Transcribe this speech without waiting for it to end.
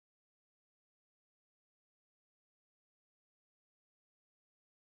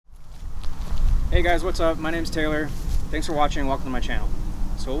Hey guys, what's up? My name's Taylor. Thanks for watching and welcome to my channel.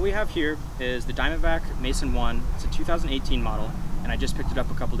 So what we have here is the Diamondback Mason 1. It's a 2018 model and I just picked it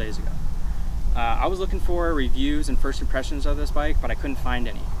up a couple days ago. I was looking for reviews and first impressions of this bike, but I couldn't find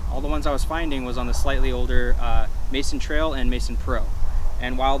any. All the ones I was finding was on the slightly older Mason Trail and Mason Pro.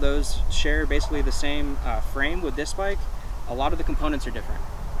 And while those share basically the same frame with this bike, a lot of the components are different.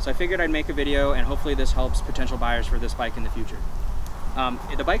 So I figured I'd make a video and hopefully this helps potential buyers for this bike in the future.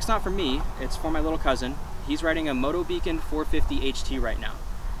 The bike's not for me, it's for my little cousin. He's riding a Moto Beacon 450 HT right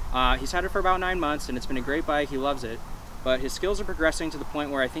now. He's had it for about 9 months and it's been a great bike, he loves it, but his skills are progressing to the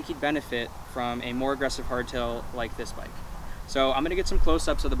point where I think he'd benefit from a more aggressive hardtail like this bike. So I'm going to get some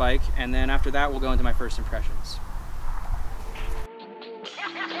close-ups of the bike and then after that we'll go into my first impressions.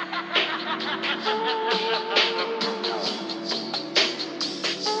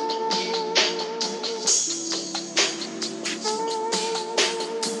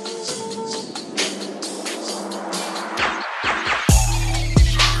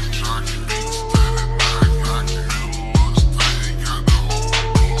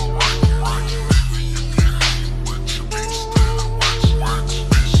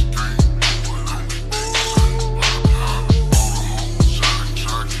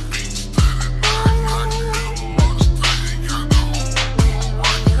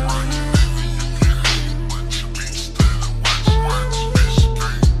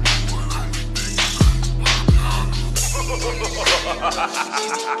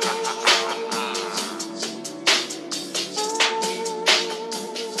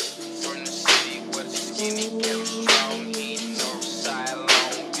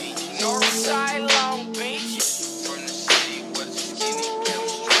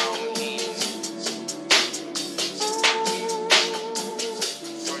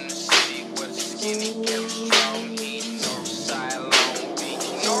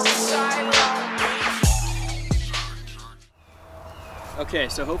 Okay,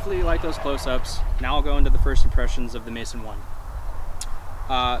 so hopefully you like those close-ups. Now I'll go into the first impressions of the Mason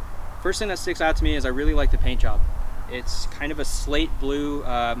 1. First thing that sticks out to me is I really like the paint job. It's kind of a slate blue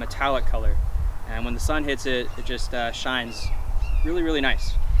metallic color, and when the sun hits it, it just shines really, really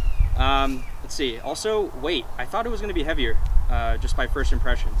nice. Let's see, also weight. I thought it was going to be heavier just by first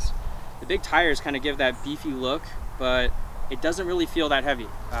impressions. The big tires kind of give that beefy look, but it doesn't really feel that heavy.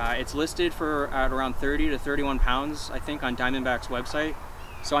 It's listed for at around 30 to 31 pounds, I think, on Diamondback's website.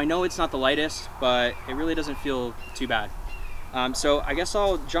 So I know it's not the lightest, but it really doesn't feel too bad. So I guess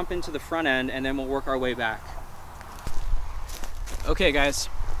I'll jump into the front end and then we'll work our way back. Okay guys,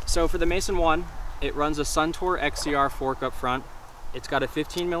 so for the Mason 1, it runs a Suntour XCR fork up front. It's got a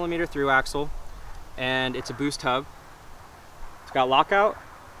 15mm through axle and it's a boost hub. It's got lockout,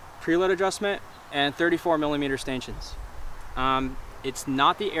 preload adjustment, and 34mm stanchions. It's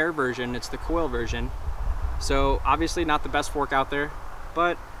not the air version, it's the coil version. So obviously not the best fork out there,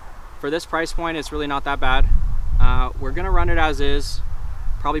 but for this price point, it's really not that bad. We're gonna run it as is,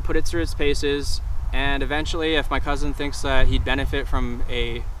 probably put it through its paces, and eventually if my cousin thinks that he'd benefit from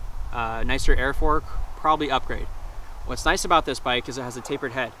a nicer air fork, probably upgrade. What's nice about this bike is it has a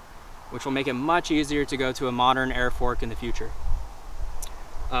tapered head, which will make it much easier to go to a modern air fork in the future.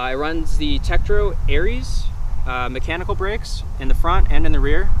 It runs the Tektro Aries mechanical brakes in the front and in the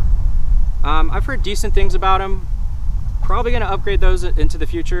rear. I've heard decent things about them. Probably going to upgrade those into the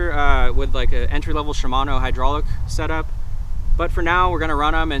future with like an entry-level Shimano hydraulic setup. But for now, we're going to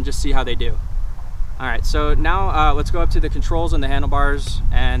run them and just see how they do. Alright, so now let's go up to the controls and the handlebars,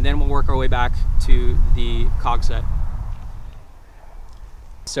 and then we'll work our way back to the cog set.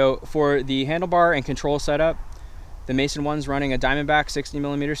 So for the handlebar and control setup, the Mason 1's running a Diamondback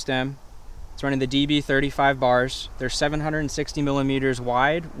 60mm stem. It's running the DB 35 bars. They're 760mm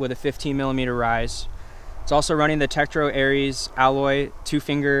wide with a 15mm rise. It's also running the Tektro Aries alloy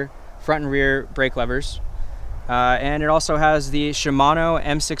 2-finger front and rear brake levers. And it also has the Shimano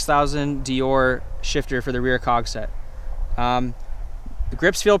M6000 Dior shifter for the rear cog set. The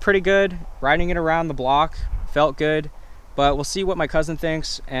grips feel pretty good. Riding it around the block felt good, but we'll see what my cousin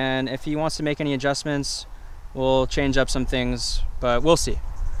thinks, and if he wants to make any adjustments, we'll change up some things, but we'll see.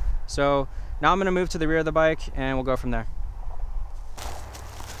 So now I'm going to move to the rear of the bike and we'll go from there.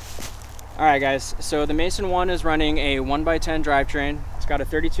 Alright guys, so the Mason 1 is running a 1x10 drivetrain. It's got a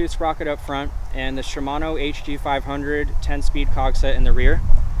 32 sprocket up front and the Shimano HG500 10-speed cog set in the rear.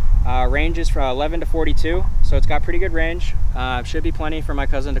 Range is from 11 to 42, so it's got pretty good range. Should be plenty for my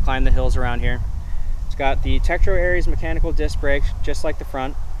cousin to climb the hills around here. It's got the Tektro Aries mechanical disc brakes, just like the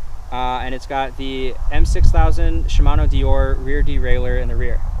front. And it's got the M6000 Shimano Dior rear derailleur in the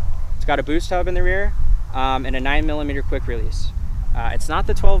rear. It's got a boost hub in the rear and a 9mm quick release. It's not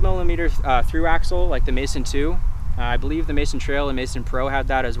the 12 millimeter through axle like the Mason 2. I believe the Mason Trail and Mason Pro had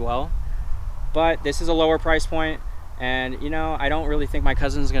that as well. But this is a lower price point, and you know, I don't really think my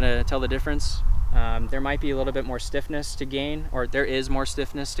cousin's gonna tell the difference. There might be a little bit more stiffness to gain, or there is more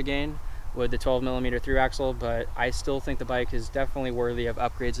stiffness to gain with the 12 millimeter through axle, but I still think the bike is definitely worthy of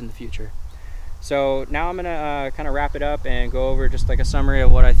upgrades in the future. So now I'm gonna kind of wrap it up and go over just like a summary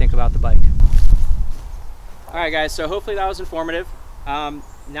of what I think about the bike. All right guys, so hopefully that was informative. Now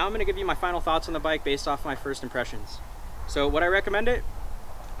I'm gonna give you my final thoughts on the bike based off my first impressions. So would I recommend it?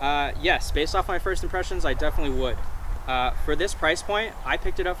 Yes, based off my first impressions, I definitely would. For this price point, I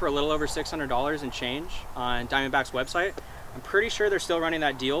picked it up for a little over $600 and change on Diamondback's website. I'm pretty sure they're still running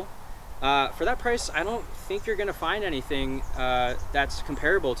that deal. For that price, I don't think you're gonna find anything that's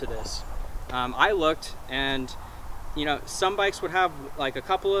comparable to this. I looked, and you know, some bikes would have like a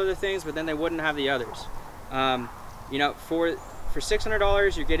couple of the things, but then they wouldn't have the others. You know, for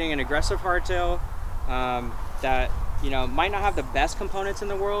 $600, you're getting an aggressive hardtail that, you know, might not have the best components in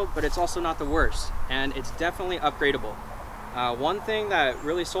the world, but it's also not the worst, and it's definitely upgradable. One thing that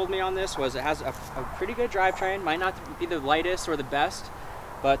really sold me on this was it has a pretty good drivetrain. Might not be the lightest or the best,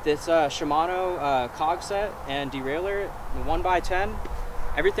 but this Shimano cog set and derailleur, the 1x10,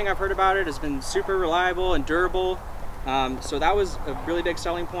 everything I've heard about it has been super reliable and durable. So that was a really big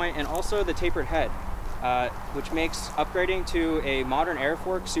selling point, and also the tapered head, which makes upgrading to a modern air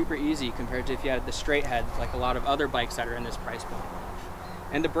fork super easy compared to if you had the straight head like a lot of other bikes that are in this price point.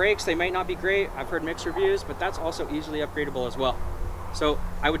 And the brakes, they might not be great. I've heard mixed reviews, but that's also easily upgradable as well. So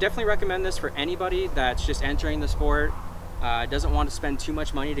I would definitely recommend this for anybody that's just entering the sport, doesn't want to spend too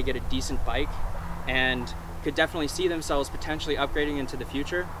much money to get a decent bike, and could definitely see themselves potentially upgrading into the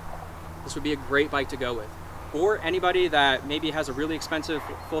future. This would be a great bike to go with. Or anybody that maybe has a really expensive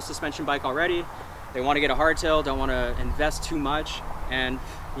full suspension bike already, they want to get a hardtail, don't want to invest too much, and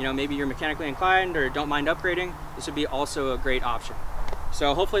you know, maybe you're mechanically inclined or don't mind upgrading, this would be also a great option.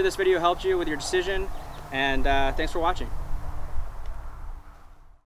 So hopefully this video helped you with your decision, and thanks for watching.